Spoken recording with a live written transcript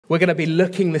We're going to be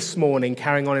looking this morning,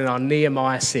 carrying on in our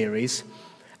Nehemiah series.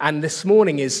 And this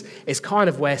morning is kind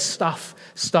of where stuff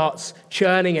starts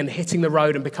churning and hitting the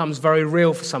road and becomes very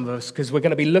real for some of us, because we're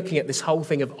going to be looking at this whole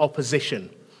thing of opposition.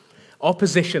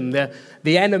 Opposition,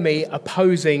 the enemy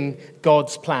opposing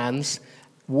God's plans,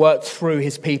 worked through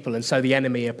his people, and so the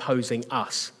enemy opposing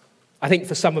us. I think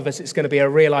for some of us it's going to be a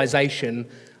realization,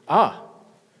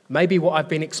 maybe what I've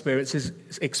been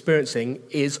experiencing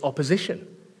is opposition.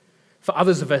 For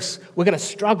others of us, we're going to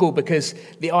struggle because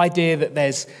the idea that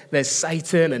there's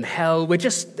Satan and hell, we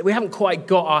haven't quite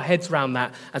got our heads around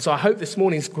that. And so I hope this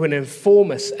morning is going to inform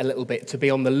us a little bit to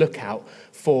be on the lookout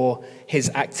for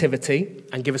his activity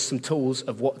and give us some tools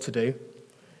of what to do.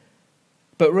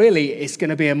 But really, it's going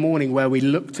to be a morning where we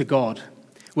look to God.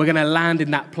 We're going to land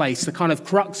in that place. The kind of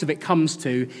crux of it comes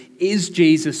to, is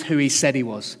Jesus who he said he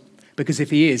was? Because if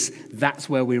he is, that's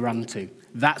where we run to.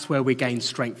 That's where we gain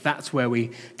strength. That's where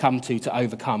we come to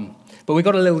overcome. But we've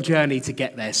got a little journey to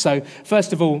get there. So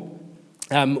first of all,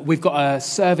 we've got a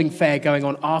serving fair going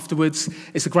on afterwards.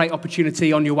 It's a great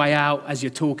opportunity on your way out as you're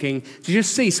talking to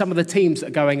just see some of the teams that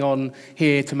are going on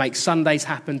here to make Sundays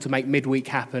happen, to make midweek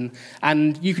happen.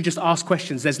 And you can just ask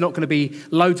questions. There's not going to be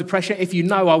loads of pressure. If you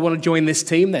know I want to join this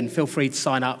team, then feel free to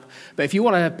sign up. But if you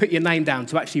want to put your name down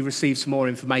to actually receive some more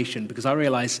information, because I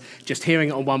realise just hearing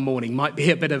it on one morning might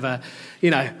be a bit of a,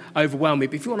 overwhelming.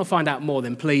 But if you want to find out more,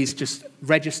 then please just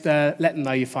register, let them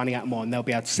know you're finding out more, and they'll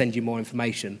be able to send you more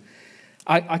information.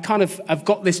 I've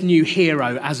got this new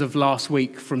hero as of last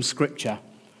week from Scripture.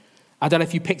 I don't know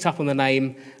if you picked up on the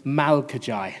name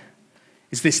Malchijah.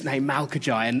 Is this name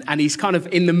Malchijah? And he's kind of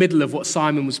in the middle of what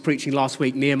Simon was preaching last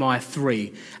week, Nehemiah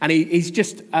 3. And he's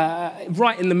just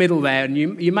right in the middle there, and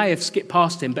you may have skipped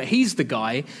past him, but he's the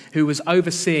guy who was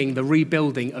overseeing the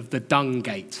rebuilding of the Dung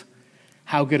Gate.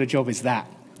 How good a job is that?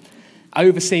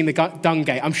 Overseeing the Dung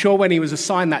Gate. I'm sure when he was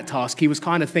assigned that task, he was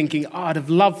kind of thinking, I'd have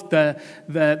loved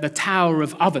the Tower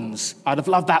of Ovens. I'd have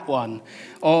loved that one.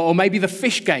 Or maybe the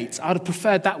Fish Gate. I'd have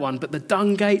preferred that one. But the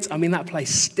Dung Gate, that place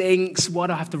stinks. Why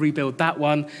do I have to rebuild that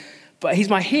one? But he's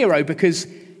my hero because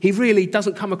he really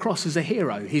doesn't come across as a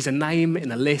hero. He's a name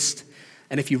in a list.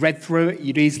 And if you read through it,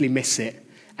 you'd easily miss it.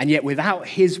 And yet without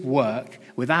his work,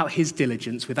 without his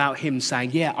diligence, without him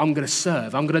saying, I'm going to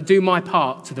serve, I'm going to do my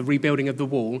part to the rebuilding of the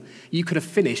wall, you could have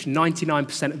finished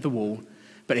 99% of the wall.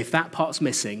 But if that part's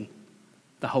missing,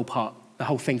 the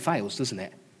whole thing fails, doesn't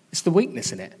it? It's the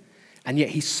weakness in it. And yet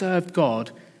he served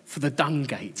God for the Dung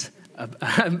Gate.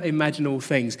 Imagine all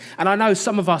things. And I know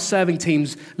some of our serving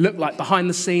teams look like behind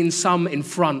the scenes, some in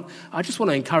front. I just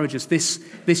want to encourage us.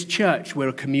 This church, we're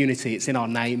a community. It's in our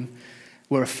name.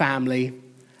 We're a family.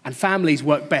 And families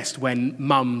work best when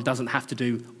mum doesn't have to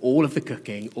do all of the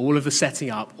cooking, all of the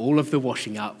setting up, all of the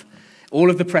washing up,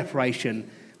 all of the preparation,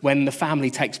 when the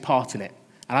family takes part in it.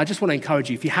 And I just want to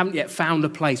encourage you, if you haven't yet found a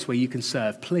place where you can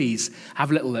serve, please have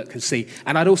a little look and see.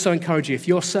 And I'd also encourage you, if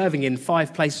you're serving in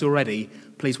 5 places already,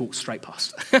 please walk straight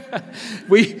past.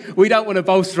 We don't want to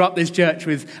bolster up this church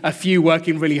with a few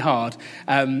working really hard.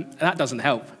 That doesn't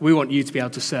help. We want you to be able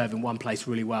to serve in one place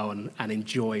really well and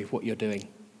enjoy what you're doing.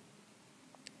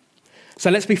 So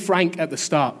let's be frank at the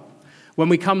start. When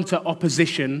we come to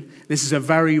opposition, this is a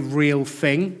very real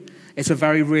thing. It's a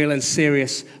very real and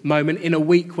serious moment. In a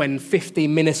week when 50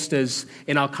 ministers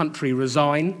in our country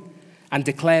resign and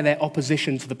declare their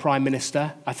opposition to the Prime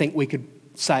Minister, I think we could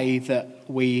say that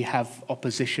we have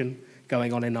opposition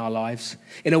going on in our lives.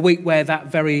 In a week where that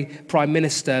very Prime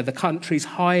Minister, the country's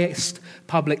highest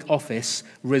public office,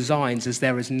 resigns as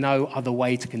there is no other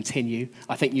way to continue,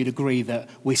 I think you'd agree that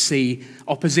we see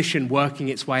opposition working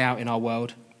its way out in our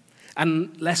world.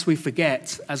 And lest we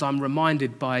forget, as I'm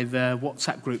reminded by the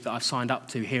WhatsApp group that I've signed up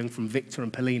to, hearing from Victor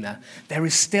and Polina, there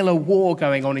is still a war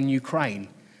going on in Ukraine.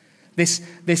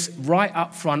 This right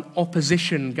up front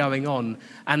opposition going on,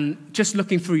 and just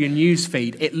looking through your news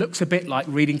feed, it looks a bit like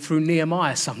reading through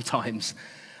Nehemiah sometimes.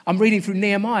 I'm reading through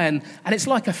Nehemiah, and it's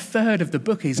like a third of the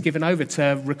book is given over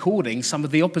to recording some of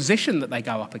the opposition that they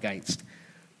go up against.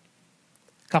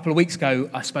 A couple of weeks ago,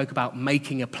 I spoke about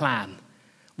making a plan.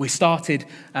 We started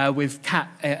with Kat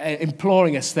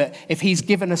imploring us that if he's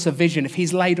given us a vision, if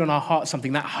he's laid on our heart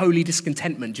something, that holy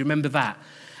discontentment, do you remember that?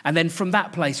 And then from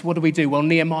that place, what do? Well,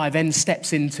 Nehemiah then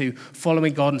steps into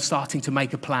following God and starting to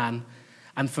make a plan.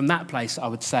 And from that place, I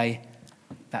would say,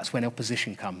 that's when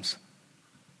opposition comes.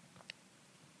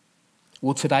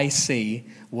 We'll today see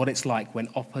what it's like when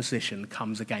opposition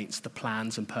comes against the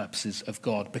plans and purposes of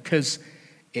God, because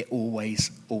it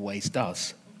always, always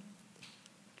does.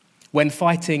 When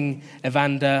fighting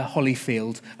Evander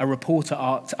Holyfield, a reporter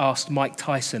asked Mike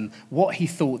Tyson what he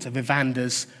thought of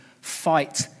Evander's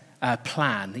fight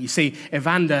plan. You see,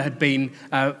 Evander had been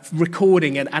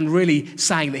recording and really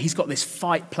saying that he's got this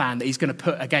fight plan that he's going to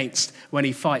put against when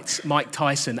he fights Mike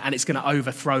Tyson, and it's going to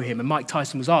overthrow him. And Mike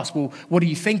Tyson was asked, well, what do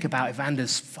you think about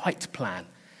Evander's fight plan?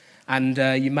 And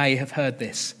you may have heard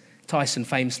this. Tyson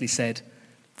famously said,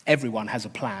 everyone has a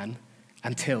plan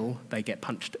until they get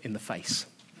punched in the face.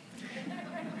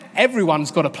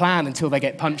 Everyone's got a plan until they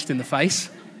get punched in the face.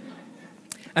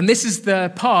 And this is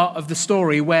the part of the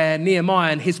story where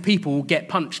Nehemiah and his people get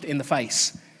punched in the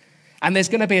face. And there's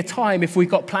going to be a time, if we've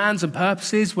got plans and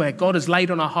purposes where God has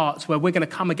laid on our hearts, where we're going to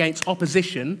come against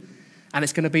opposition, and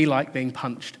it's going to be like being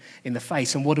punched in the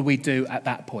face. And what do we do at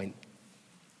that point?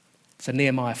 So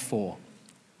Nehemiah 4,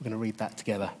 we're going to read that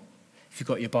together. If you've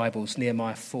got your Bibles,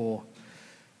 Nehemiah 4,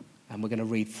 and we're going to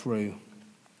read through.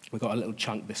 We've got a little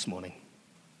chunk this morning.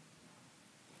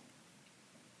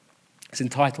 It's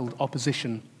entitled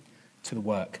Opposition to the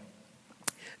Work.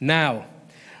 Now,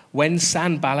 when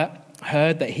Sanballat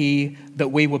heard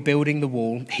that we were building the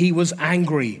wall, he was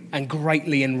angry and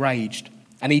greatly enraged,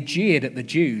 and he jeered at the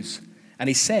Jews. And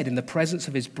he said in the presence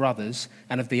of his brothers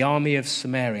and of the army of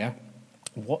Samaria,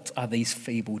 what are these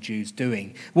feeble Jews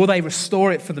doing? Will they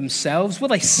restore it for themselves? Will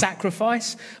they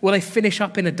sacrifice? Will they finish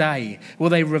up in a day? Will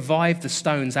they revive the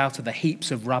stones out of the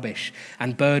heaps of rubbish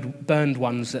and burned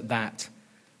ones at that?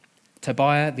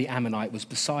 Tobiah the Ammonite was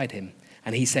beside him,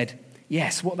 and he said,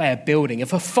 yes, what they are building.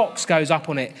 If a fox goes up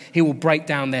on it, he will break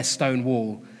down their stone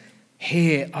wall.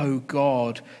 Hear, O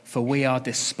God, for we are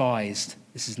despised.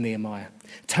 This is Nehemiah.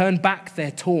 Turn back their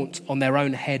taunt on their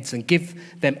own heads and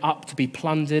give them up to be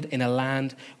plundered in a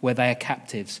land where they are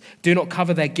captives. Do not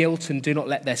cover their guilt and do not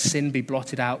let their sin be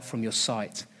blotted out from your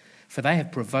sight, for they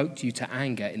have provoked you to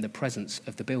anger in the presence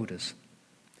of the builders.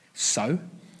 So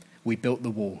we built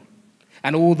the wall.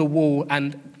 And all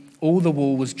the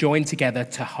wall was joined together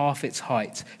to half its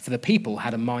height, for the people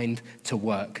had a mind to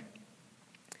work.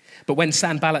 But when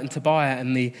Sanballat and Tobiah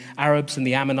and the Arabs and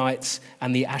the Ammonites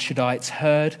and the Ashdodites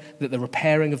heard that the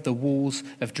repairing of the walls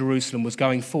of Jerusalem was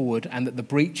going forward and that the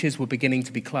breaches were beginning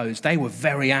to be closed, they were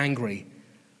very angry.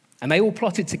 And they all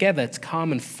plotted together to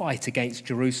come and fight against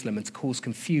Jerusalem and to cause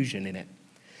confusion in it.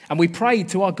 And we prayed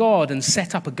to our God and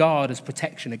set up a guard as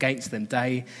protection against them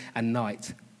day and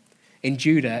night. In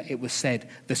Judah, it was said,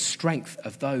 the strength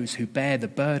of those who bear the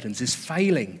burdens is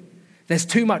failing. There's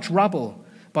too much rubble.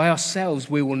 By ourselves,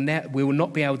 we will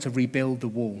not be able to rebuild the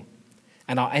wall.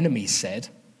 And our enemies said,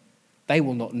 they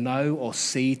will not know or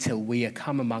see till we are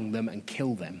come among them and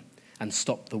kill them and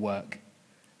stop the work.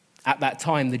 At that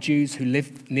time, the Jews who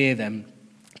lived near them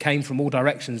came from all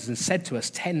directions and said to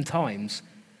us 10 times,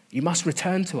 you must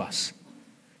return to us.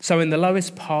 So in the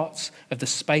lowest parts of the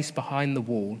space behind the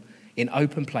wall, in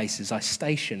open places, I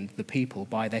stationed the people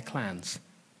by their clans,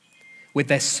 with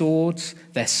their swords,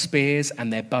 their spears,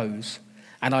 and their bows.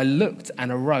 And I looked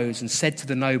and arose and said to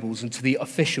the nobles and to the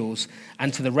officials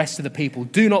and to the rest of the people,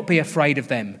 do not be afraid of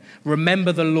them.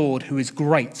 Remember the Lord who is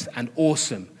great and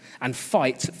awesome, and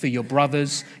fight for your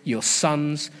brothers, your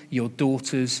sons, your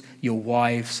daughters, your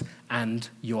wives, and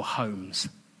your homes.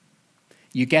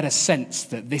 You get a sense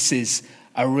that this is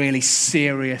a really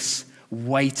serious,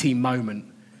 weighty moment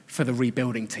for the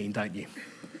rebuilding team, don't you?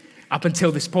 Up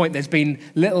until this point, there's been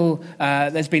little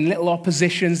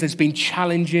oppositions, there's been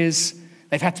challenges.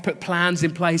 They've had to put plans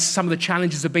in place. Some of the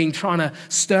challenges have been trying to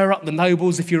stir up the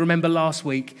nobles, if you remember last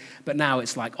week. But now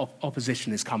it's like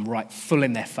opposition has come right full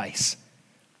in their face.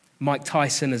 Mike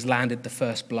Tyson has landed the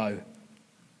first blow.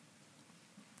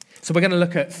 So we're going to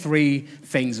look at 3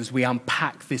 things as we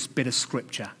unpack this bit of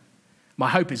scripture. My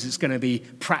hope is it's going to be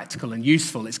practical and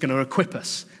useful. It's going to equip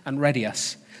us and ready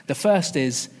us. The first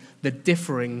is the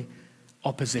differing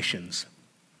oppositions.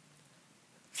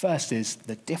 First is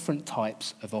the different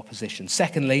types of opposition.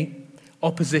 Secondly,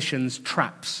 opposition's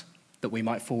traps that we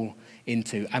might fall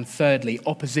into. And thirdly,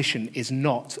 opposition is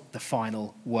not the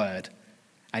final word.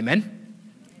 Amen?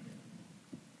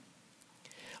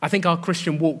 I think our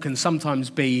Christian walk can sometimes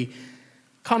be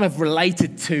kind of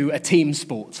related to a team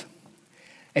sport.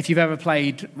 If you've ever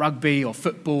played rugby or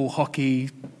football, hockey,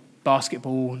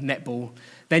 basketball, netball,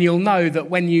 then you'll know that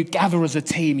when you gather as a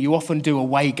team, you often do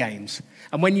away games.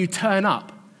 And when you turn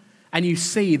up and you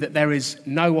see that there is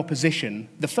no opposition,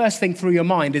 the first thing through your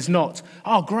mind is not,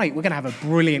 oh, great, we're going to have a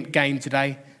brilliant game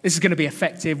today. This is going to be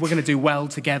effective. We're going to do well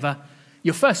together.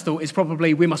 Your first thought is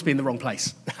probably, we must be in the wrong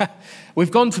place.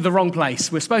 We've gone to the wrong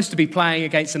place. We're supposed to be playing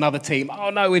against another team. Oh,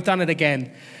 no, we've done it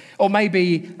again. Or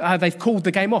maybe they've called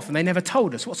the game off and they never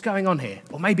told us what's going on here.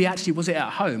 Or maybe actually was it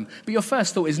at home? But your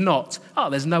first thought is not, oh,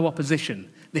 there's no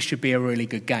opposition. This should be a really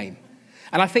good game.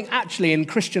 And I think actually in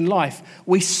Christian life,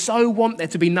 we so want there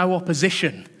to be no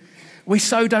opposition. We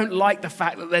so don't like the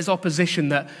fact that there's opposition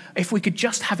that if we could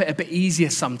just have it a bit easier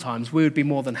sometimes, we would be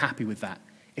more than happy with that.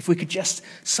 If we could just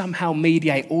somehow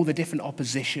mediate all the different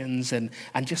oppositions and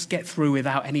just get through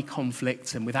without any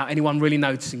conflict and without anyone really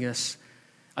noticing us.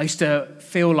 I used to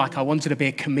feel like I wanted to be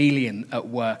a chameleon at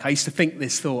work. I used to think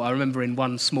this thought. I remember in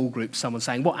one small group, someone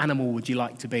saying, "What animal would you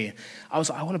like to be?" I was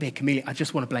like, "I want to be a chameleon. I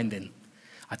just want to blend in.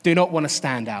 I do not want to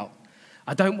stand out.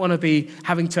 I don't want to be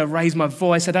having to raise my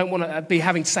voice. I don't want to be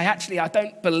having to say, actually, I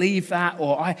don't believe that,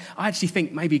 or I actually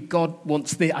think maybe God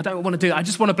wants this. I don't want to do that. I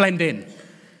just want to blend in."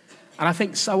 And I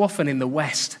think so often in the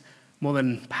West, more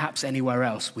than perhaps anywhere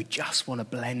else, we just want to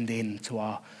blend into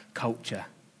our culture.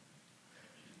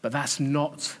 But that's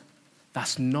not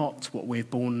what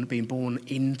we've been born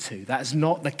into. That's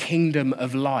not the kingdom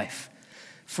of life.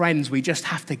 Friends, we just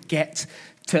have to get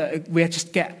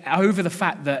over the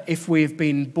fact that if we've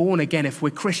been born again, if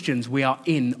we're Christians, we are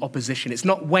in opposition. It's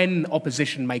not when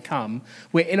opposition may come.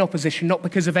 We're in opposition not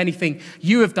because of anything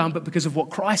you have done, but because of what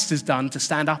Christ has done to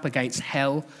stand up against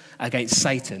hell, against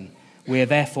Satan. We are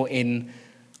therefore in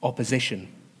opposition.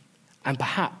 And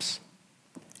perhaps,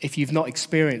 if you've not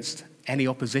experienced any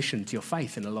opposition to your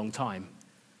faith in a long time,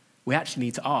 we actually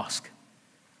need to ask,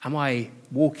 am I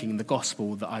walking in the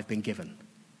gospel that I've been given?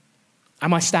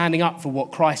 Am I standing up for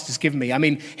what Christ has given me? I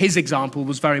mean, his example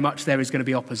was very much there is going to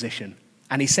be opposition.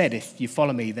 And he said, if you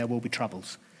follow me, there will be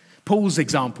troubles. Paul's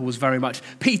example was very much,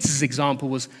 Peter's example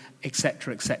was,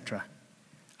 etc., etc.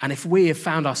 And if we have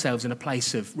found ourselves in a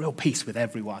place of real peace with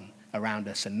everyone around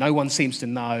us and no one seems to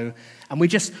know, and we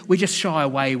just shy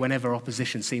away whenever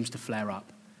opposition seems to flare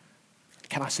up,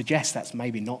 can I suggest that's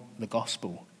maybe not the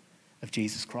gospel of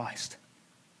Jesus Christ?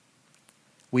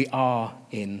 We are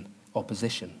in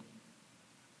opposition.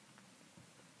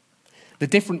 The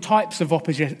different types of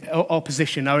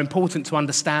opposition are important to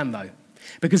understand, though,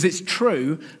 because it's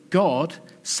true, God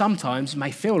sometimes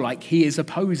may feel like he is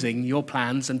opposing your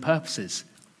plans and purposes.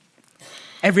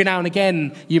 Every now and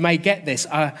again, you may get this.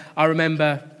 I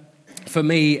remember, for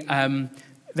me,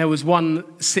 there was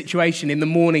one situation in the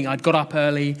morning. I'd got up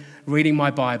early, reading my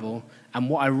Bible,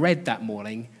 and what I read that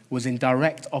morning was in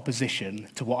direct opposition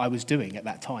to what I was doing at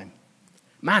that time.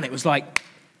 Man, it was like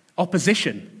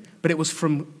opposition, but it was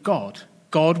from God.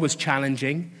 God was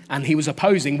challenging and he was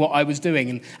opposing what I was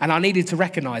doing. And I needed to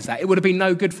recognize that. It would have been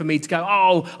no good for me to go,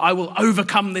 "Oh, I will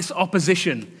overcome this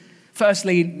opposition."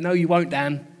 Firstly, no, you won't,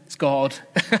 Dan. It's God.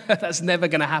 That's never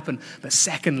going to happen. But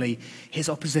secondly, his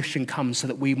opposition comes so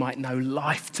that we might know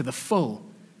life to the full.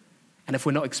 And if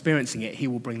we're not experiencing it, he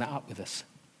will bring that up with us.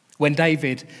 When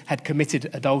David had committed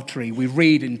adultery, we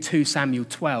read in 2 Samuel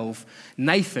 12,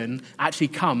 Nathan actually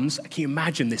comes. Can you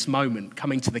imagine this moment,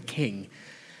 coming to the king?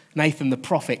 Nathan the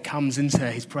prophet comes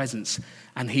into his presence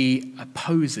and he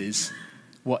opposes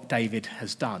what David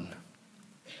has done.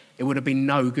 It would have been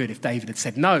no good if David had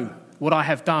said, "No, what I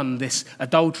have done, this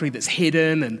adultery that's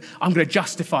hidden, and I'm going to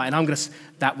justify it, and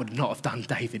that would not have done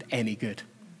David any good.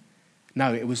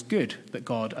 No, it was good that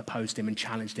God opposed him and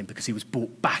challenged him because he was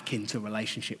brought back into a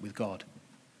relationship with God.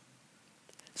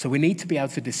 So we need to be able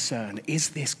to discern,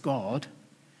 is this God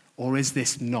or is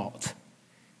this not?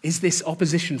 Is this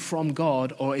opposition from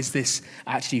God or is this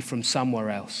actually from somewhere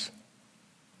else?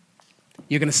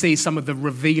 You're going to see some of the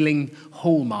revealing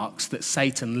hallmarks that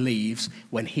Satan leaves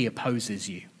when he opposes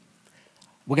you.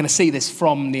 We're going to see this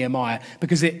from Nehemiah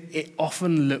because it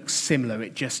often looks similar.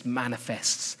 It just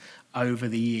manifests over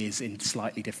the years in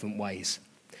slightly different ways.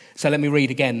 So let me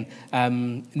read again,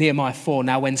 Nehemiah 4.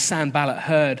 Now when Sanballat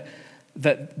heard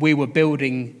that we were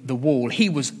building the wall, he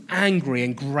was angry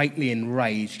and greatly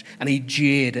enraged, and he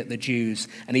jeered at the Jews.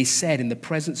 And he said in the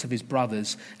presence of his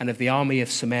brothers and of the army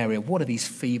of Samaria, "What are these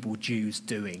feeble Jews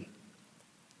doing?"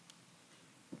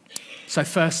 So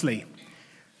firstly,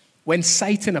 when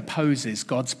Satan opposes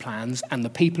God's plans and the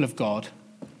people of God,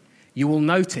 you will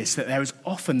notice that there is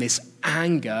often this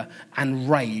anger and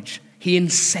rage. He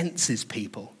incenses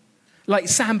people. Like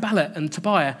Sanballat and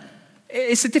Tobiah,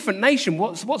 it's a different nation.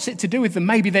 What's it to do with them?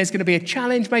 Maybe there's going to be a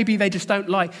challenge. Maybe they just don't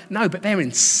like. No, but they're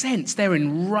incensed. They're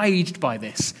enraged by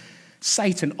this.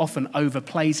 Satan often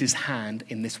overplays his hand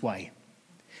in this way.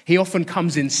 He often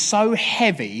comes in so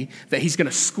heavy that he's going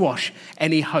to squash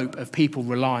any hope of people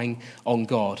relying on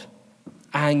God.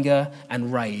 Anger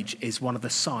and rage is one of the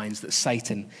signs that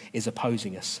Satan is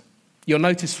opposing us. You'll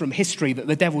notice from history that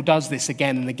the devil does this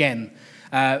again and again.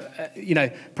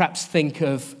 Perhaps think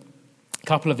of a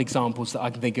couple of examples that I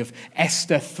can think of.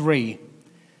 Esther 3.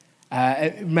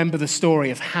 Remember the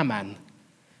story of Haman.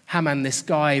 Haman, this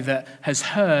guy that has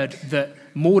heard that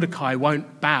Mordecai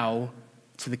won't bow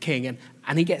to the king.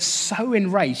 And he gets so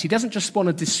enraged. He doesn't just want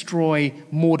to destroy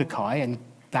Mordecai and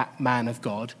that man of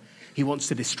God, he wants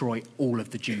to destroy all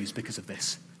of the Jews because of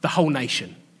this, the whole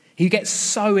nation. He gets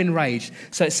so enraged.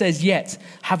 So it says, yet,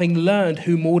 having learned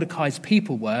who Mordecai's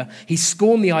people were, he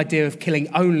scorned the idea of killing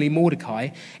only Mordecai.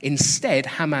 Instead,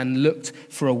 Haman looked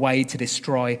for a way to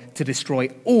destroy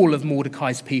all of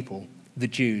Mordecai's people, the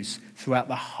Jews, throughout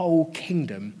the whole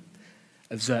kingdom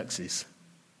of Xerxes.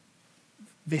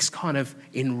 This kind of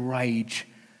enrage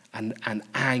and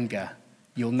anger,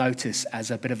 you'll notice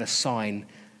as a bit of a sign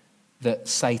that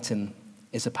Satan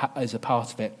is a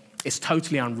part of it. It's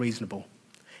totally unreasonable.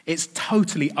 It's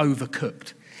totally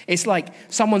overcooked. It's like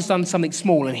someone's done something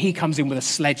small and he comes in with a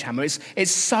sledgehammer.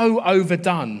 It's so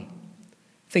overdone.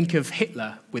 Think of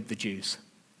Hitler with the Jews.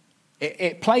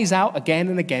 It plays out again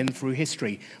and again through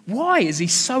history. Why is he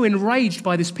so enraged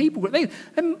by this people?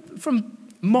 From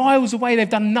miles away, they've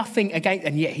done nothing against,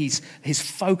 and yet his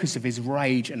focus of his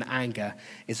rage and anger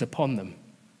is upon them.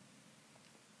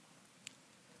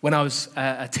 When I was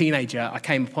a teenager, I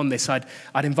came upon this. I'd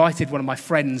invited one of my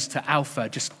friends to Alpha,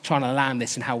 just trying to land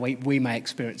this and how we may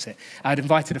experience it. I'd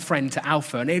invited a friend to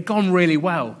Alpha, and it had gone really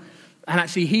well. And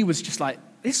actually, he was just like,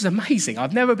 this is amazing.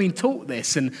 I've never been taught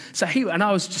this. And so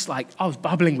I was just like, I was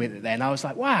bubbling with it then. I was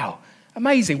like, wow,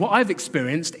 amazing. What I've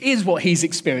experienced is what he's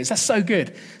experienced. That's so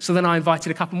good. So then I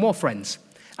invited a couple more friends.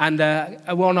 And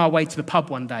we're on our way to the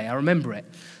pub one day. I remember it.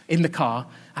 In the car,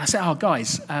 I said, oh,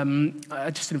 guys, I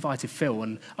just invited Phil,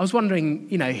 and I was wondering,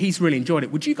 he's really enjoyed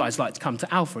it. Would you guys like to come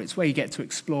to Alpha? It's where you get to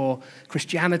explore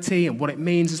Christianity and what it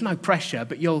means. There's no pressure,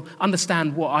 but you'll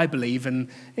understand what I believe, and,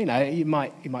 you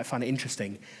might find it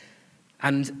interesting.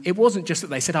 And it wasn't just that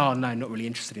they said, oh, no, not really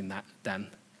interested in that, Dan.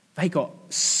 They got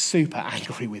super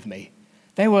angry with me.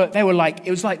 They were like, it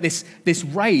was like this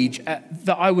rage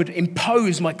that I would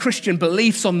impose my Christian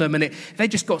beliefs on them, and they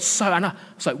just got so, and I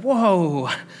was like, whoa,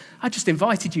 I just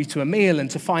invited you to a meal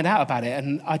and to find out about it,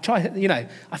 and I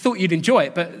thought you'd enjoy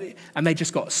it, and they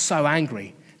just got so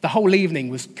angry. The whole evening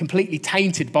was completely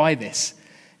tainted by this.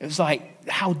 It was like,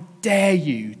 how dare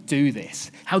you do this?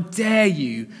 How dare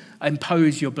you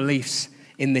impose your beliefs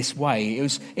in this way?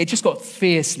 It just got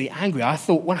fiercely angry. I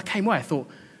thought, when I came away, I thought,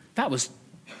 that was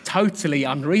totally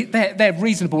unreasonable. They're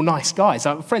reasonable, nice guys.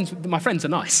 My friends are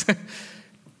nice.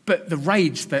 But the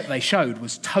rage that they showed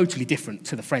was totally different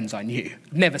to the friends I knew.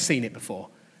 Never seen it before.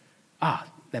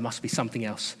 There must be something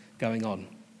else going on.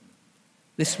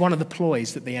 This is one of the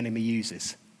ploys that the enemy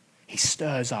uses. He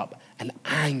stirs up an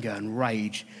anger and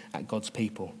rage at God's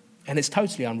people. And it's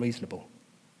totally unreasonable.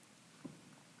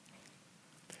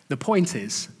 The point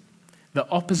is that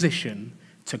opposition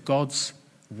to God's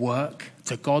work,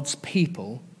 to God's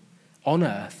people on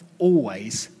earth,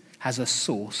 always has a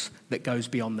source that goes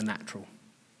beyond the natural.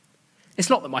 It's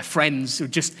not that my friends who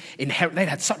just they'd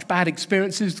had such bad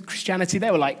experiences with Christianity, they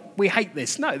were like, we hate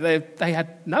this. No, they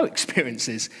had no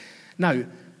experiences. No,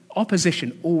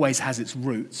 opposition always has its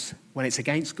roots, when it's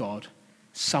against God,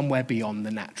 somewhere beyond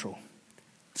the natural.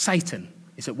 Satan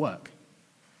is at work.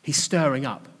 He's stirring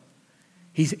up.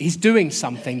 He's doing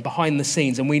something behind the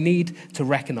scenes, and we need to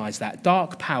recognize that.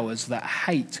 Dark powers that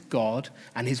hate God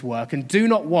and his work and do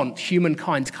not want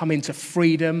humankind to come into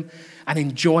freedom and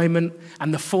enjoyment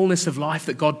and the fullness of life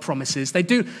that God promises. They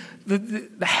do.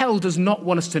 The hell does not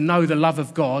want us to know the love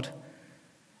of God,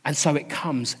 and so it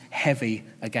comes heavy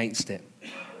against it.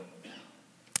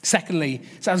 Secondly,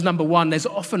 so as number one, there's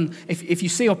often, if you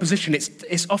see opposition,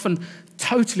 it's often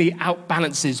totally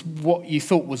outbalances what you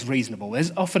thought was reasonable.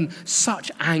 There's often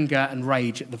such anger and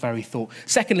rage at the very thought.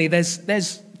 Secondly,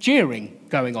 there's jeering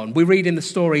going on. We read in the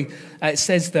story, it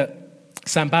says that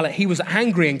Sanballat, he was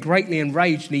angry and greatly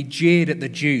enraged, and he jeered at the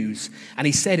Jews. And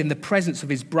he said in the presence of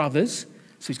his brothers,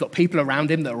 so he's got people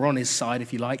around him that are on his side,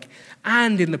 if you like,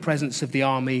 and in the presence of the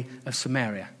army of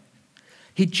Samaria.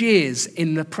 He jeers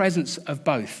in the presence of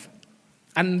both.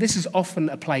 And this is often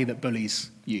a play that bullies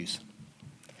use.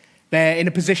 They're in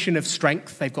a position of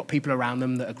strength. They've got people around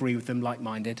them that agree with them,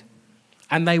 like-minded.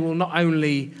 And they will not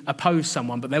only oppose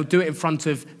someone, but they'll do it in front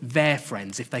of their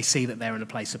friends if they see that they're in a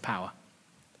place of power.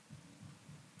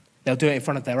 They'll do it in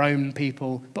front of their own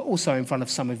people, but also in front of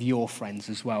some of your friends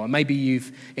as well. And maybe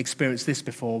you've experienced this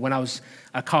before. When I was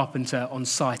a carpenter on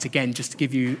site, again, just to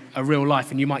give you a real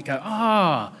life, and you might go,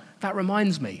 that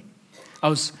reminds me. I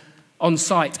was on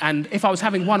site, and if I was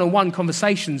having one-on-one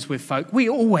conversations with folk, we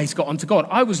always got onto God.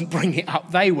 I wasn't bringing it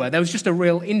up, they were. There was just a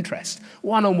real interest.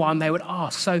 One-on-one, they would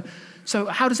ask, so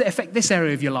how does it affect this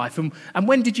area of your life? And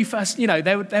when did you first,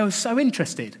 they were so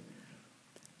interested.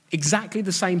 Exactly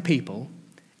the same people,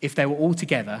 if they were all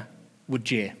together, would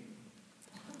jeer.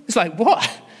 It's like, what?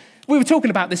 We were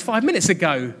talking about this 5 minutes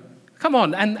ago. Come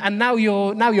on, and now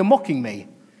you're mocking me.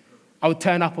 I would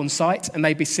turn up on site and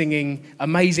they'd be singing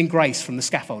Amazing Grace from the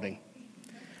scaffolding.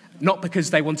 Not because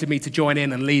they wanted me to join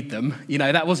in and lead them.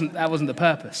 That wasn't the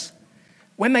purpose.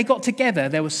 When they got together,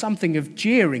 there was something of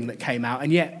jeering that came out,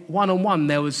 and yet one-on-one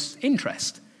there was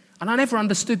interest. And I never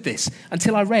understood this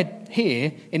until I read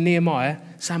here in Nehemiah,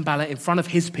 Sanballat in front of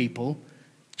his people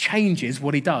changes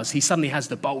what he does. He suddenly has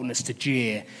the boldness to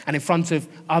jeer, and in front of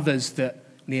others that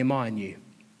Nehemiah knew.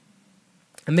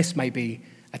 And this may be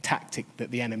a tactic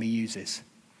that the enemy uses.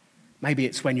 Maybe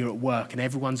it's when you're at work and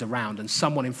everyone's around and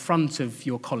someone in front of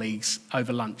your colleagues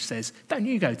over lunch says, "Don't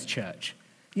you go to church?"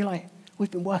 You're like, "We've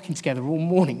been working together all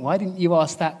morning. Why didn't you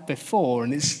ask that before?"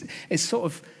 And it's sort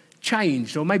of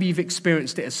changed. Or maybe you've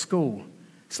experienced it at school.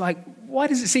 It's like, why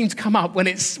does it seem to come up when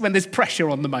there's pressure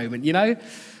on the moment,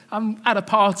 I'm at a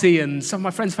party and some of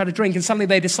my friends have had a drink and suddenly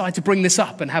they decide to bring this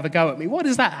up and have a go at me. Why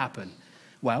does that happen?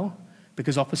 Well,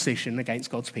 because opposition against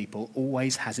God's people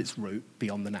always has its root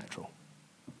beyond the natural.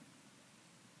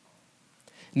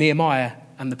 Nehemiah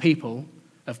and the people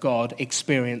of God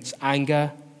experience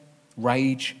anger,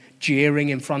 rage, jeering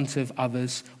in front of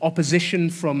others, opposition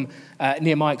from,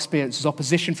 Nehemiah experiences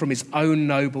opposition from his own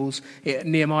nobles.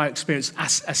 Nehemiah experiences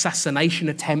assassination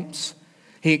attempts.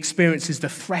 He experiences the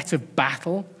threat of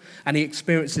battle, and he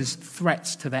experiences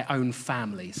threats to their own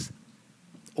families.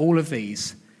 All of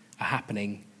these are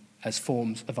happening as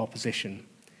forms of opposition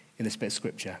in this bit of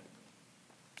scripture.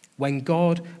 When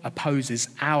God opposes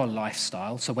our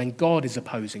lifestyle, so when God is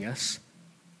opposing us,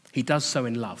 he does so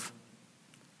in love.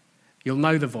 You'll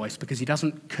know the voice because he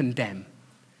doesn't condemn.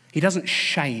 He doesn't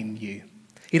shame you.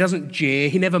 He doesn't jeer.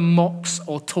 He never mocks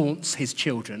or taunts his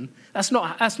children. That's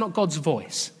not God's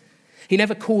voice. He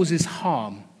never causes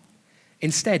harm.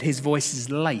 Instead, his voice is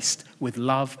laced with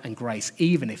love and grace,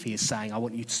 even if he is saying, "I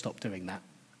want you to stop doing that."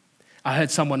 I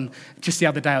heard someone just the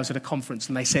other day, I was at a conference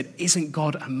and they said, "Isn't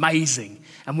God amazing?"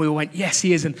 And we all went, "Yes,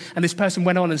 he is." And this person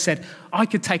went on and said, "I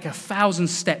could take 1,000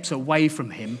 steps away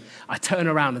from him. I turn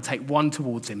around and take one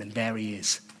towards him and there he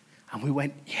is." And we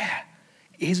went, "Yeah,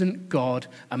 isn't God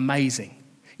amazing?"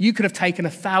 You could have taken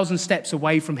 1,000 steps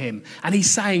away from him. And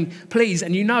he's saying, please,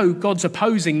 and God's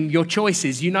opposing your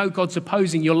choices. God's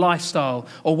opposing your lifestyle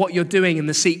or what you're doing in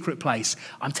the secret place.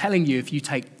 I'm telling you, if you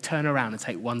turn around and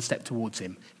take one step towards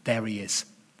him, there he is.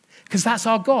 Because that's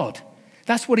our God.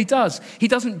 That's what he does. He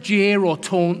doesn't jeer or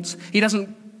taunt. He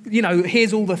doesn't,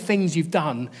 here's all the things you've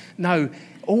done. No,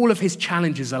 all of his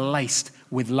challenges are laced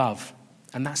with love.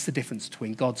 And that's the difference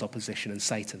between God's opposition and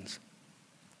Satan's.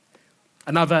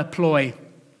 Another ploy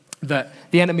that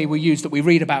the enemy will use that we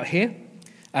read about here.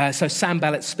 So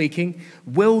Sanballat speaking,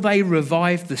 "Will they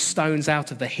revive the stones out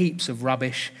of the heaps of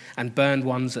rubbish and burned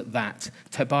ones at that?"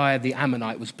 Tobiah the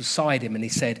Ammonite was beside him and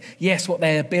he said, "Yes, what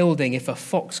they are building, if a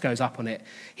fox goes up on it,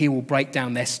 he will break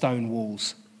down their stone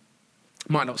walls."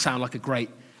 Might not sound like a great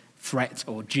threat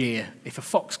or jeer. If a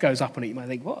fox goes up on it, you might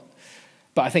think, what?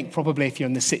 But I think probably if you're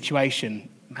in this situation,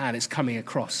 man, it's coming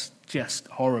across just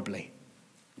horribly.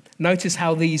 Notice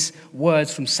how these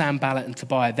words from Sanballat and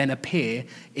Tobiah then appear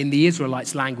in the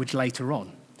Israelites' language later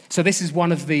on. So this is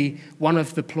one of the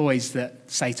ploys that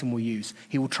Satan will use.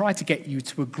 He will try to get you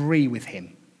to agree with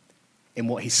him in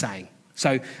what he's saying.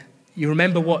 So you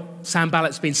remember what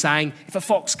Sanballat's been saying? If a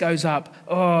fox goes up,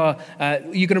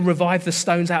 you're going to revive the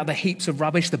stones out of the heaps of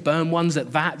rubbish, the burned ones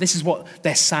at that. This is what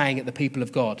they're saying at the people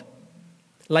of God.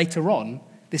 Later on,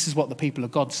 this is what the people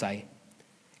of God say.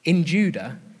 In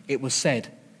Judah, it was said,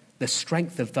 "The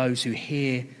strength of those who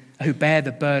bear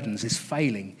the burdens is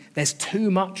failing. There's too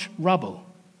much rubble.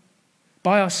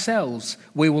 By ourselves,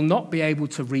 we will not be able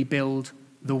to rebuild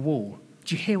the wall."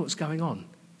 Do you hear what's going on?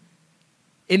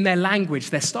 In their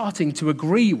language, they're starting to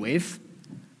agree with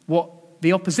what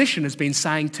the opposition has been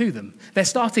saying to them. They're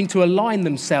starting to align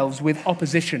themselves with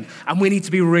opposition, and we need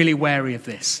to be really wary of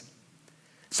this.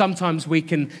 Sometimes we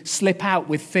can slip out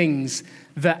with things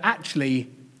that actually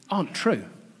aren't true.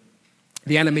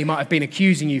 The enemy might have been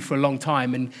accusing you for a long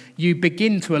time, and you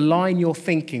begin to align your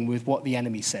thinking with what the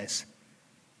enemy says.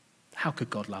 How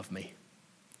could God love me?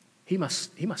 He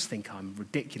must think I'm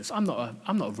ridiculous. I'm not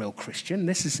a real Christian.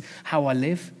 This is how I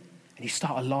live. And you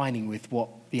start aligning with what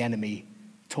the enemy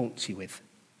taunts you with.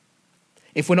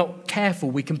 If we're not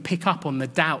careful, we can pick up on the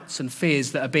doubts and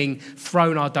fears that are being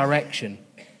thrown our direction,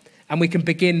 and we can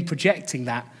begin projecting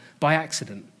that by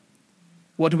accident.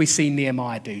 What do we see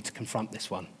Nehemiah do to confront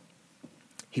this one?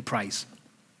 He prays.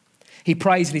 He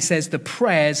prays and he says he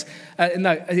prays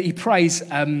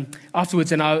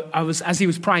afterwards. And as he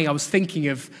was praying, I was thinking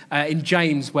of in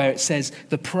James where it says,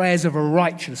 "The prayers of a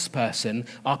righteous person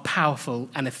are powerful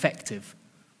and effective."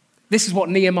 This is what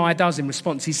Nehemiah does in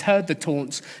response. He's heard the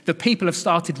taunts. The people have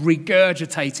started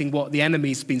regurgitating what the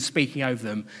enemy's been speaking over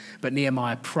them. But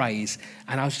Nehemiah prays.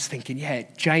 And I was just thinking, yeah,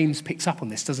 James picks up on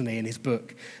this, doesn't he, in his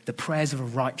book? The prayers of a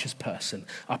righteous person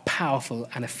are powerful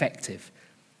and effective.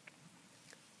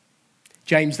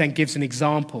 James then gives an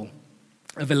example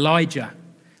of Elijah,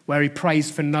 where he prays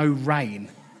for no rain.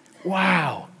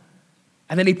 Wow.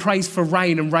 And then he prays for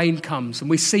rain, and rain comes. And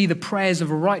we see the prayers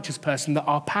of a righteous person that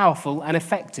are powerful and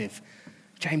effective.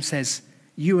 James says,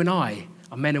 you and I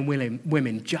are men and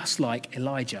women just like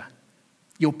Elijah.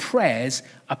 Your prayers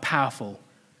are powerful.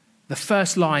 The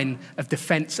first line of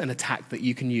defense and attack that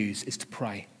you can use is to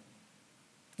pray.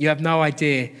 You have no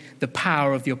idea the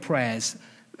power of your prayers,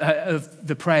 of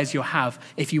the prayers you'll have,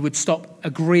 if you would stop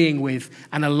agreeing with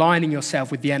and aligning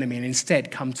yourself with the enemy and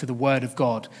instead come to the word of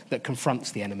God that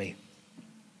confronts the enemy.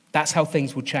 That's how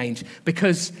things will change,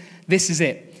 because this is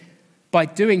it. By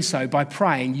doing so, by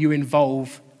praying, you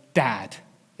involve dad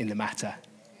in the matter.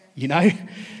 You know,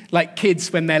 like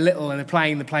kids when they're little and they're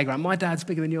playing in the playground. My dad's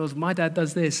bigger than yours. My dad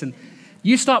does this. And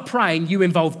you start praying, you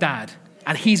involve dad,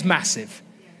 and he's massive.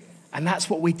 And that's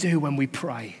what we do when we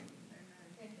pray.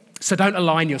 So don't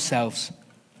align yourselves.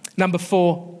 Number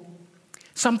 4,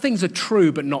 some things are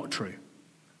true but not true.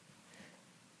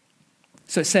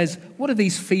 So it says, what are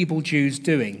these feeble Jews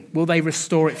doing? Will they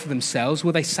restore it for themselves?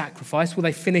 Will they sacrifice? Will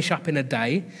they finish up in a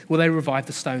day? Will they revive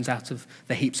the stones out of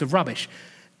the heaps of rubbish?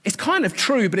 It's kind of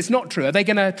true, but it's not true. Are they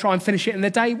going to try and finish it in a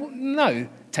day? Well, no,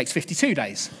 it takes 52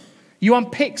 days. You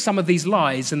unpick some of these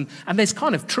lies, and there's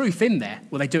kind of truth in there.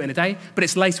 Will they do it in a day? But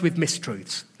it's laced with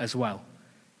mistruths as well.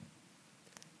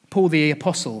 Paul the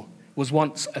Apostle was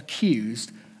once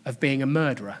accused of being a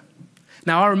murderer.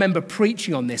 Now, I remember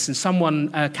preaching on this, and someone,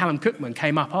 Callum Cookman,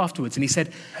 came up afterwards, and he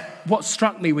said, what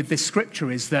struck me with this scripture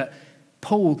is that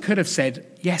Paul could have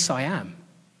said, yes, I am,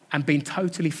 and been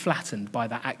totally flattened by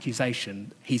that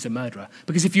accusation, he's a murderer.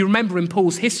 Because if you remember in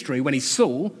Paul's history, when he's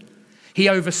Saul, he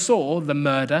oversaw the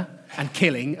murder and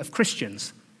killing of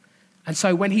Christians. And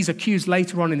so when he's accused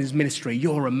later on in his ministry,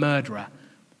 you're a murderer,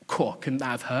 couldn't that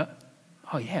have hurt?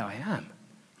 Oh, yeah, I am.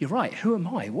 You're right. Who am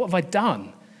I? What have I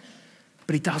done?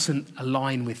 But he doesn't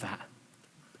align with that.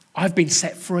 I've been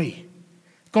set free.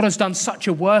 God has done such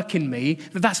a work in me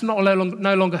that that's no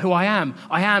longer who I am.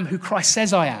 I am who Christ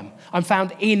says I am. I'm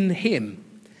found in him.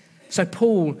 So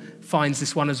Paul finds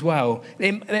this one as well.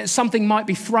 Something might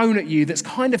be thrown at you that's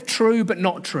kind of true but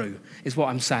not true, is what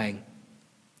I'm saying.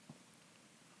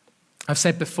 I've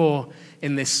said before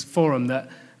in this forum that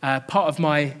part of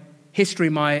my history,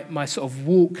 my sort of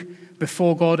walk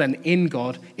before God and in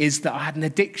God, is that I had an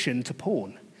addiction to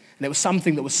porn. And it was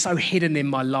something that was so hidden in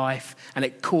my life, and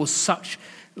it caused such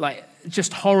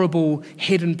just horrible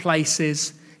hidden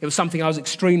places. It was something I was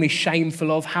extremely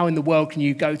shameful of. How in the world can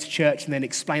you go to church and then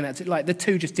explain that? The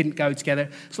two just didn't go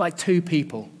together. It's like two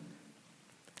people.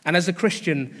 And as a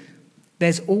Christian,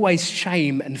 there's always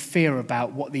shame and fear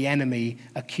about what the enemy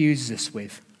accuses us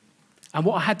with. And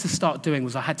what I had to start doing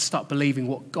was I had to start believing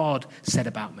what God said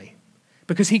about me.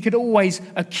 Because he could always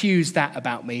accuse that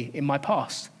about me in my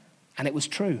past. And it was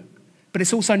true. But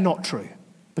it's also not true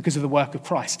because of the work of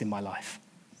Christ in my life.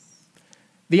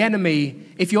 The enemy,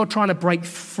 if you're trying to break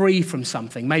free from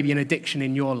something, maybe an addiction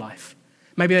in your life,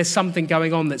 maybe there's something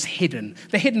going on that's hidden.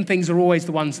 The hidden things are always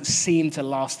the ones that seem to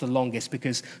last the longest,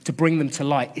 because to bring them to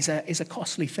light is a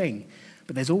costly thing.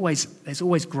 But there's always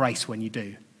grace when you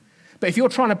do. But if you're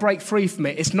trying to break free from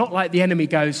it, it's not like the enemy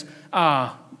goes,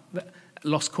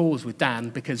 lost cause with Dan,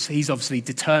 because he's obviously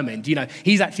determined.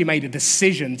 He's actually made a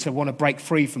decision to want to break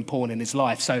free from porn in his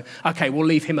life. So, okay, we'll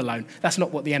leave him alone. That's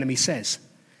not what the enemy says.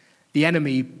 The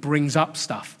enemy brings up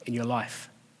stuff in your life.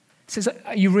 It says,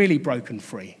 are you really broken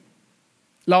free?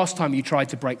 Last time you tried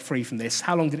to break free from this,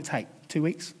 how long did it take? 2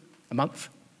 weeks? A month?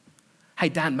 Hey,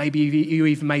 Dan, maybe you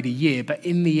even made a year, but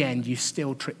in the end, you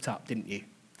still tripped up, didn't you?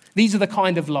 These are the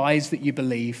kind of lies that you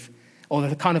believe, or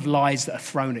the kind of lies that are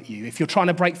thrown at you if you're trying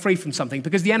to break free from something,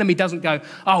 because the enemy doesn't go,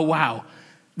 oh, wow,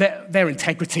 their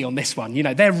integrity on this one.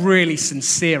 They're really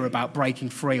sincere about breaking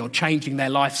free or changing their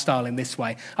lifestyle in this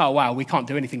way. Oh, wow, we can't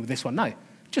do anything with this one. No,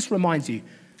 just reminds you,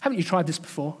 haven't you tried this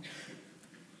before?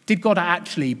 Did God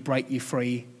actually break you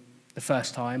free the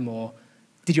first time, or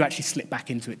did you actually slip back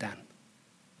into it, Dan?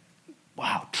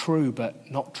 Wow, true,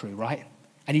 but not true, right?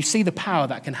 And you see the power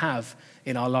that can have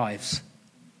in our lives.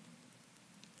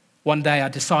 One day I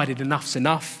decided enough's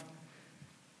enough.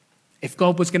 If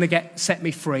God was going to set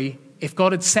me free, if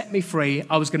God had set me free,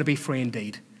 I was going to be free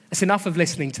indeed. It's enough of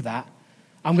listening to that.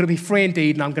 I'm going to be free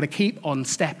indeed, and I'm going to keep on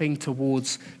stepping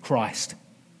towards Christ.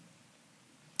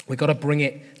 We've got to bring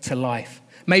it to life.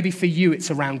 Maybe for you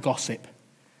it's around gossip.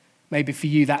 Maybe for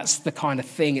you, that's the kind of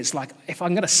thing. It's like, if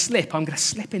I'm going to slip, I'm going to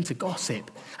slip into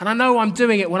gossip. And I know I'm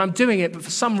doing it when I'm doing it, but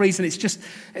for some reason,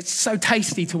 it's so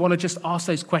tasty to want to just ask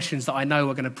those questions that I know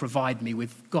are going to provide me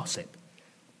with gossip.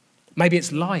 Maybe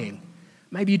it's lying.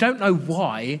 Maybe you don't know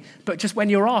why, but just when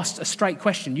you're asked a straight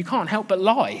question, you can't help but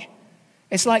lie.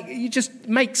 It's like you just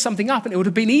make something up, and it would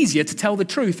have been easier to tell the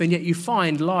truth, and yet you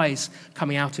find lies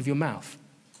coming out of your mouth.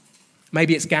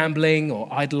 Maybe it's gambling or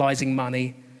idolizing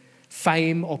money.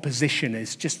 Fame or position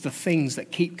is just the things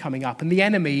that keep coming up. And the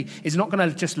enemy is not going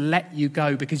to just let you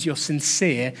go because you're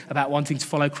sincere about wanting to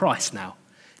follow Christ now.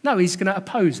 No, he's going to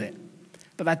oppose it.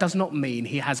 But that does not mean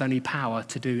he has only power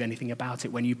to do anything about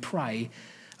it. When you pray,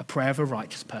 a prayer of a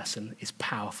righteous person is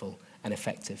powerful and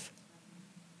effective.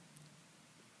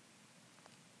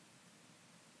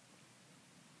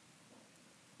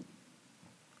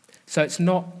 So it's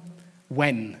not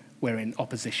when we're in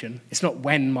opposition. It's not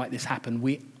when might this happen.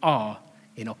 We are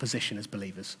in opposition as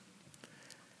believers.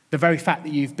 The very fact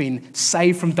that you've been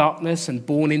saved from darkness and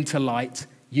born into light,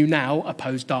 you now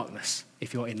oppose darkness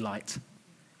if you're in light.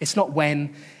 It's not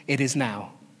when, it is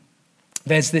now.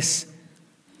 There's this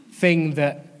thing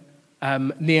that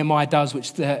Nehemiah does,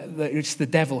 which the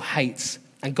devil hates,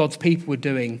 and God's people were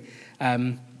doing.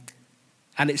 And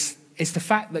it's the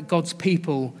fact that God's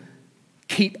people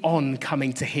keep on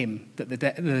coming to him that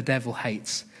the devil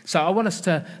hates. So I want us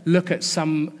to look at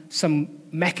some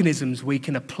mechanisms we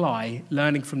can apply,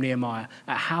 learning from Nehemiah,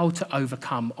 at how to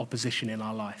overcome opposition in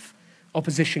our life.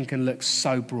 Opposition can look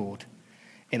so broad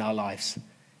in our lives.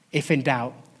 If in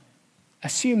doubt,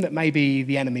 assume that maybe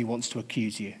the enemy wants to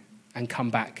accuse you and come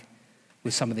back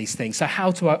with some of these things. So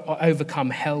how to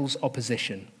overcome hell's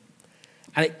opposition?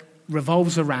 And it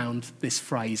revolves around this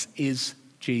phrase, is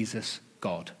Jesus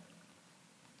God?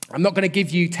 I'm not going to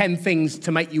give you 10 things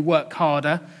to make you work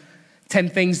harder, 10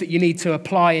 things that you need to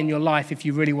apply in your life if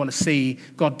you really want to see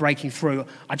God breaking through.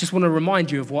 I just want to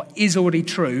remind you of what is already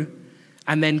true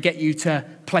and then get you to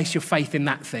place your faith in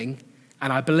that thing.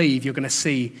 And I believe you're going to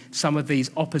see some of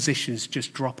these oppositions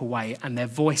just drop away and their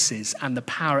voices and the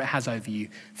power it has over you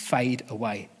fade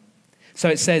away. So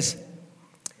it says,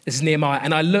 this is Nehemiah,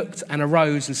 and I looked and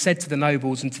arose and said to the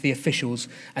nobles and to the officials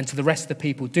and to the rest of the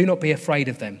people, do not be afraid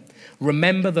of them.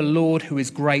 Remember the Lord who is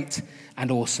great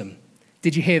and awesome.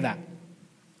 Did you hear that?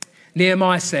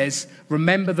 Nehemiah says,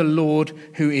 remember the Lord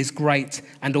who is great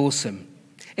and awesome.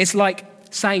 It's like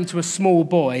saying to a small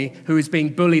boy who is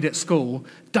being bullied at school,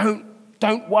 don't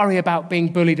worry about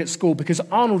being bullied at school because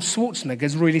Arnold Schwarzenegger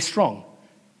is really strong.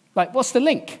 Like, what's the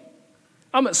link?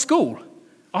 I'm at school.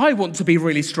 I want to be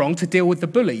really strong to deal with the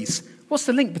bullies. What's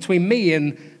the link between me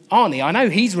and Arnie? I know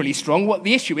he's really strong. What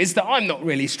the issue is that I'm not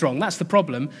really strong. That's the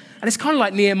problem. And it's kind of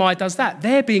like Nehemiah does that.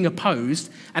 They're being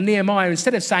opposed. And Nehemiah,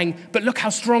 instead of saying, but look how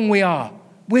strong we are.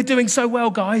 We're doing so well,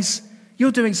 guys.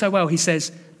 You're doing so well. He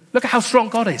says, look at how strong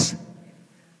God is.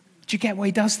 Do you get what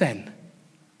he does then?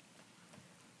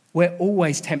 We're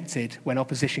always tempted when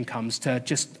opposition comes to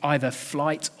just either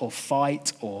flight or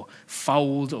fight or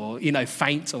fold or,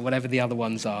 faint or whatever the other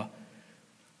ones are.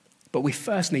 But we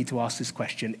first need to ask this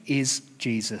question, is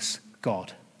Jesus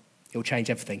God? It will change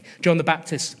everything. John the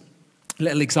Baptist,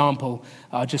 little example,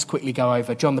 I'll just quickly go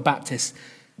over. John the Baptist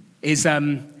is,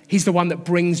 he's the one that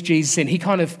brings Jesus in. He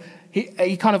kind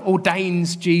of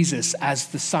ordains Jesus as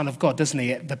the Son of God, doesn't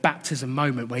he? At the baptism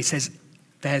moment where he says,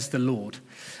 there's the Lord.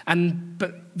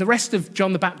 But the rest of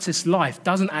John the Baptist's life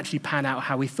doesn't actually pan out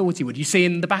how he thought he would. You see,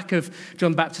 in the back of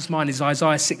John the Baptist's mind is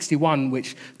Isaiah 61,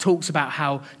 which talks about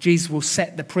how Jesus will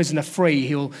set the prisoner free.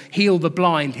 He'll heal the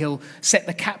blind. He'll set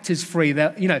the captives free.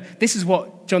 This is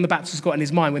what John the Baptist has got in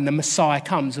his mind when the Messiah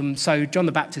comes. And so John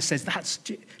the Baptist says,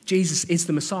 Jesus is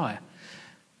the Messiah.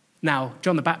 Now,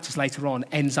 John the Baptist later on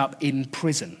ends up in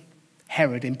prison.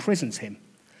 Herod imprisons him.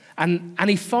 And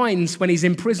he finds when he's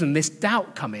in prison this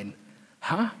doubt come in.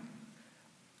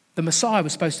 The Messiah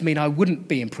was supposed to mean I wouldn't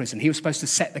be in prison. He was supposed to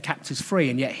set the captives free,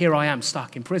 and yet here I am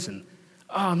stuck in prison.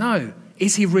 Oh no,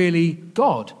 is he really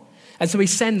God? And so he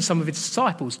sends some of his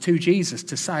disciples to Jesus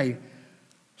to say,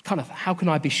 how can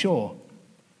I be sure?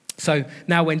 So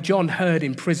now when John heard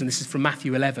in prison, this is from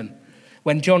Matthew 11,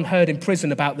 when John heard in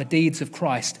prison about the deeds of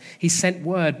Christ, he sent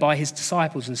word by his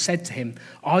disciples and said to him,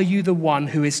 are you the one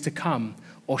who is to come,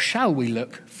 or shall we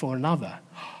look for another?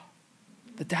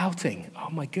 The doubting, oh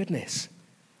my goodness.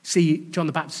 See, John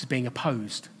the Baptist is being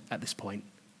opposed at this point.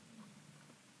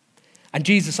 And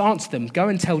Jesus answered them, go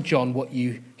and tell John what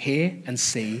you hear and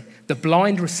see. The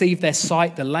blind receive their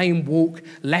sight, the lame walk,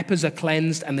 lepers are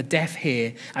cleansed, and the deaf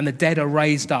hear, and the dead are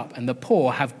raised up, and the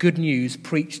poor have good news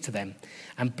preached to them.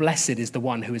 And blessed is the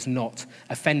one who is not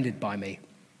offended by me.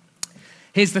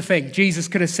 Here's the thing, Jesus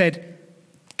could have said,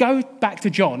 go back to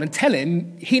John and tell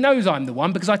him he knows I'm the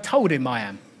one because I told him I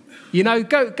am. You know,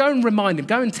 go and remind him,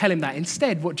 go and tell him that.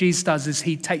 Instead, what Jesus does is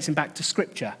he takes him back to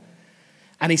Scripture.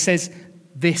 And he says,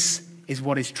 this is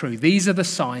what is true. These are the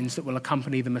signs that will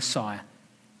accompany the Messiah.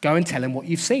 Go and tell him what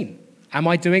you've seen. Am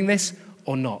I doing this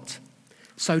or not?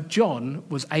 So John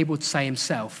was able to say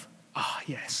himself,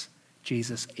 yes,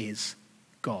 Jesus is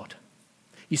God.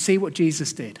 You see what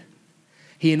Jesus did?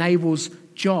 He enables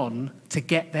John to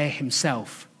get there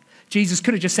himself. Jesus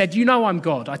could have just said, you know I'm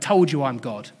God. I told you I'm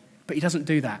God. But he doesn't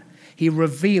do that. He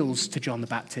reveals to John the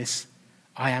Baptist,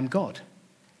 I am God.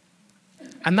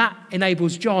 And that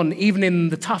enables John, even in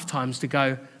the tough times, to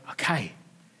go, okay,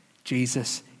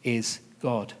 Jesus is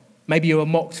God. Maybe you were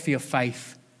mocked for your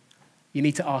faith. You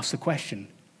need to ask the question,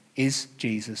 is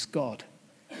Jesus God?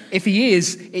 If he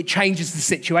is, it changes the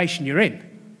situation you're in.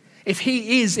 If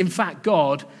he is, in fact,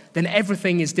 God, then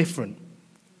everything is different.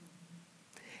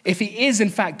 If he is, in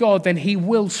fact, God, then he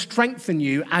will strengthen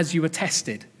you as you are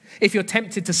tested. If you're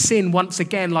tempted to sin once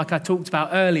again, like I talked about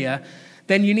earlier,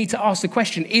 then you need to ask the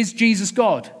question, is Jesus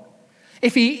God?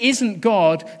 If he isn't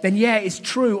God, then yeah, it's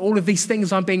true, all of these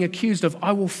things I'm being accused of,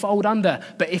 I will fold under.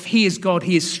 But if he is God,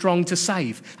 he is strong to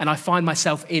save, and I find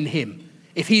myself in him.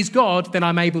 If he's God, then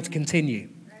I'm able to continue.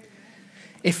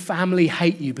 If family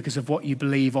hate you because of what you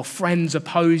believe or friends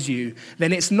oppose you,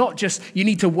 then it's not just you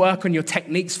need to work on your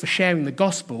techniques for sharing the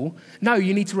gospel. No,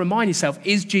 you need to remind yourself,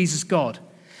 is Jesus God?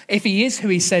 If he is who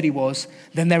he said he was,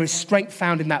 then there is strength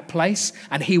found in that place,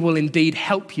 and he will indeed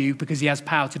help you because he has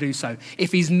power to do so.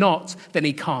 If he's not, then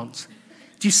he can't.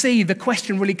 Do you see, the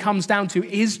question really comes down to,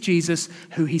 is Jesus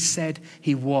who he said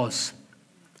he was?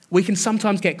 We can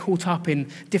sometimes get caught up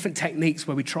in different techniques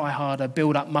where we try harder,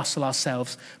 build up muscle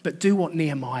ourselves, but do what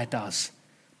Nehemiah does.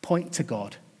 Point to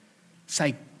God.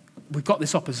 Say, we've got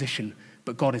this opposition,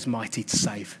 but God is mighty to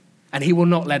save. And he will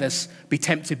not let us be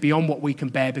tempted beyond what we can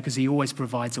bear because he always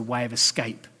provides a way of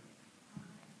escape.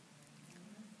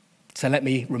 So let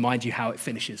me remind you how it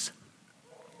finishes.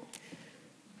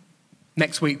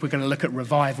 Next week, we're going to look at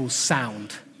revival's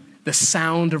sound, the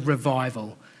sound of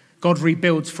revival. God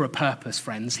rebuilds for a purpose,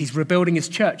 friends. He's rebuilding his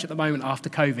church at the moment after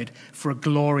COVID for a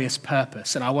glorious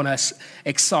purpose. And I want to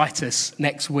excite us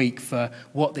next week for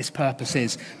what this purpose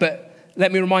is. But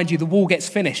let me remind you, the wall gets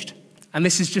finished. And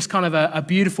this is just kind of a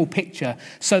beautiful picture.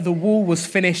 So the wall was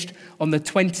finished on the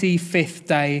 25th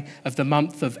day of the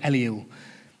month of Elul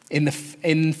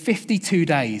in 52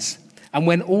 days. And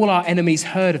when all our enemies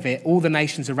heard of it, all the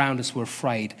nations around us were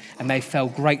afraid, and they fell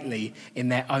greatly in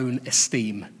their own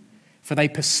esteem. For they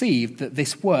perceived that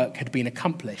this work had been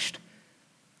accomplished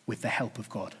with the help of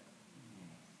God.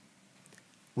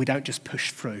 We don't just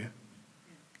push through.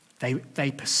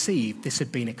 They perceived this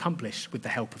had been accomplished with the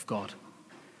help of God.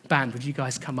 Band, would you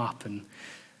guys come up and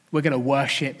we're going to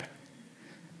worship.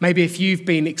 Maybe if you've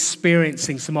been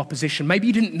experiencing some opposition, maybe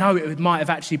you didn't know it might have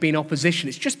actually been opposition.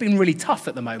 It's just been really tough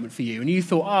at the moment for you. And you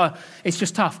thought, it's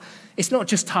just tough. It's not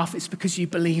just tough. It's because you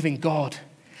believe in God.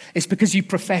 It's because you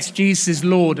profess Jesus is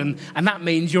Lord. And that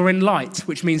means you're in light,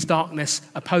 which means darkness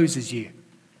opposes you.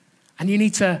 And you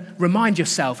need to remind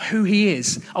yourself who he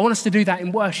is. I want us to do that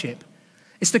in worship.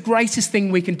 It's the greatest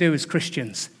thing we can do as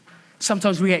Christians.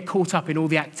 Sometimes we get caught up in all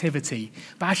the activity,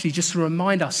 but actually just to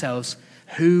remind ourselves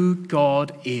who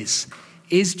God is.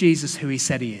 Is Jesus who he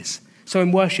said he is? So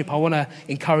in worship, I want to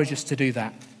encourage us to do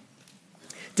that.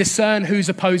 Discern who's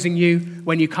opposing you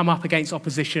when you come up against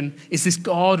opposition. Is this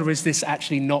God or is this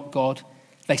actually not God?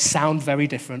 They sound very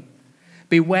different.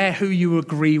 Beware who you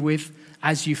agree with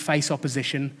as you face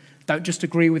opposition. Don't just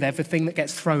agree with everything that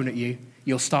gets thrown at you.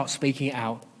 You'll start speaking it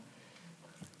out.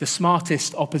 The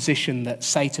smartest opposition that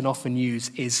Satan often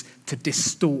uses is to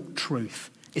distort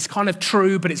truth. It's kind of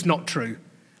true, but it's not true.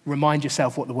 Remind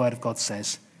yourself what the Word of God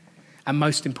says. And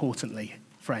most importantly,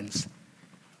 friends,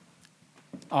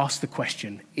 ask the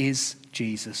question, is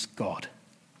Jesus God?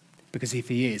 Because if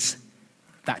he is,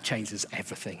 that changes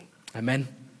everything. Amen?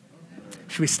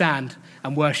 Should we stand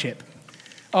and worship?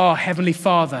 Oh, Heavenly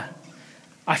Father,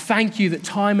 I thank you that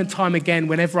time and time again,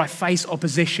 whenever I face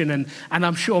opposition, and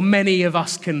I'm sure many of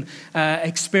us can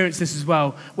experience this as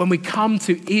well, when we come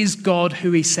to, is God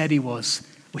who he said he was?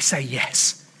 We say,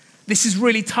 yes. This is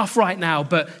really tough right now,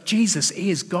 but Jesus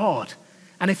is God.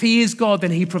 And if he is God,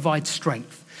 then he provides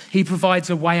strength. He provides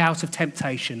a way out of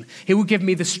temptation. He will give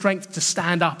me the strength to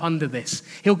stand up under this.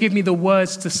 He'll give me the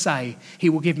words to say. He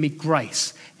will give me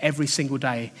grace every single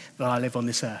day that I live on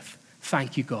this earth.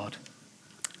 Thank you, God.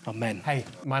 Amen. Hey,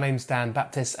 my name's Dan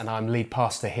Baptist and I'm lead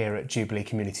pastor here at Jubilee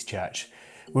Community Church.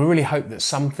 We really hope that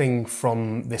something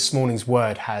from this morning's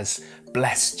word has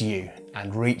blessed you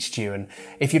and reached you. And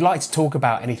if you'd like to talk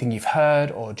about anything you've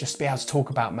heard, or just be able to talk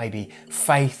about maybe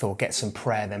faith or get some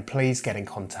prayer, then please get in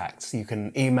contact. You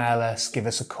can email us, give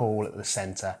us a call at the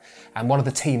centre, and one of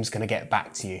the team's going to get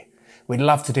back to you. We'd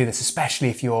love to do this, especially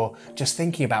if you're just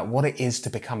thinking about what it is to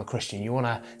become a Christian. You want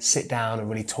to sit down and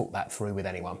really talk that through with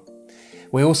anyone.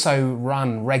 We also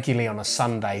run regularly on a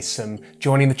Sunday some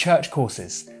joining the church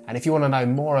courses. And if you want to know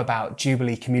more about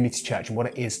Jubilee Community Church and what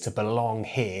it is to belong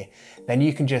here, then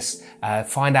you can just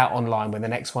find out online when the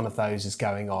next one of those is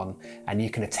going on, and you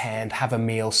can attend, have a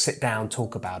meal, sit down,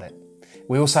 talk about it.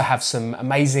 We also have some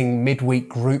amazing midweek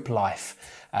group life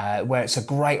where it's a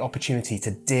great opportunity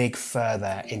to dig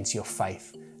further into your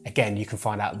faith. Again, you can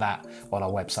find out that on our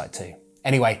website too.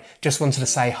 Anyway, just wanted to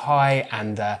say hi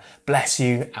and bless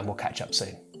you, and we'll catch up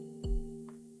soon.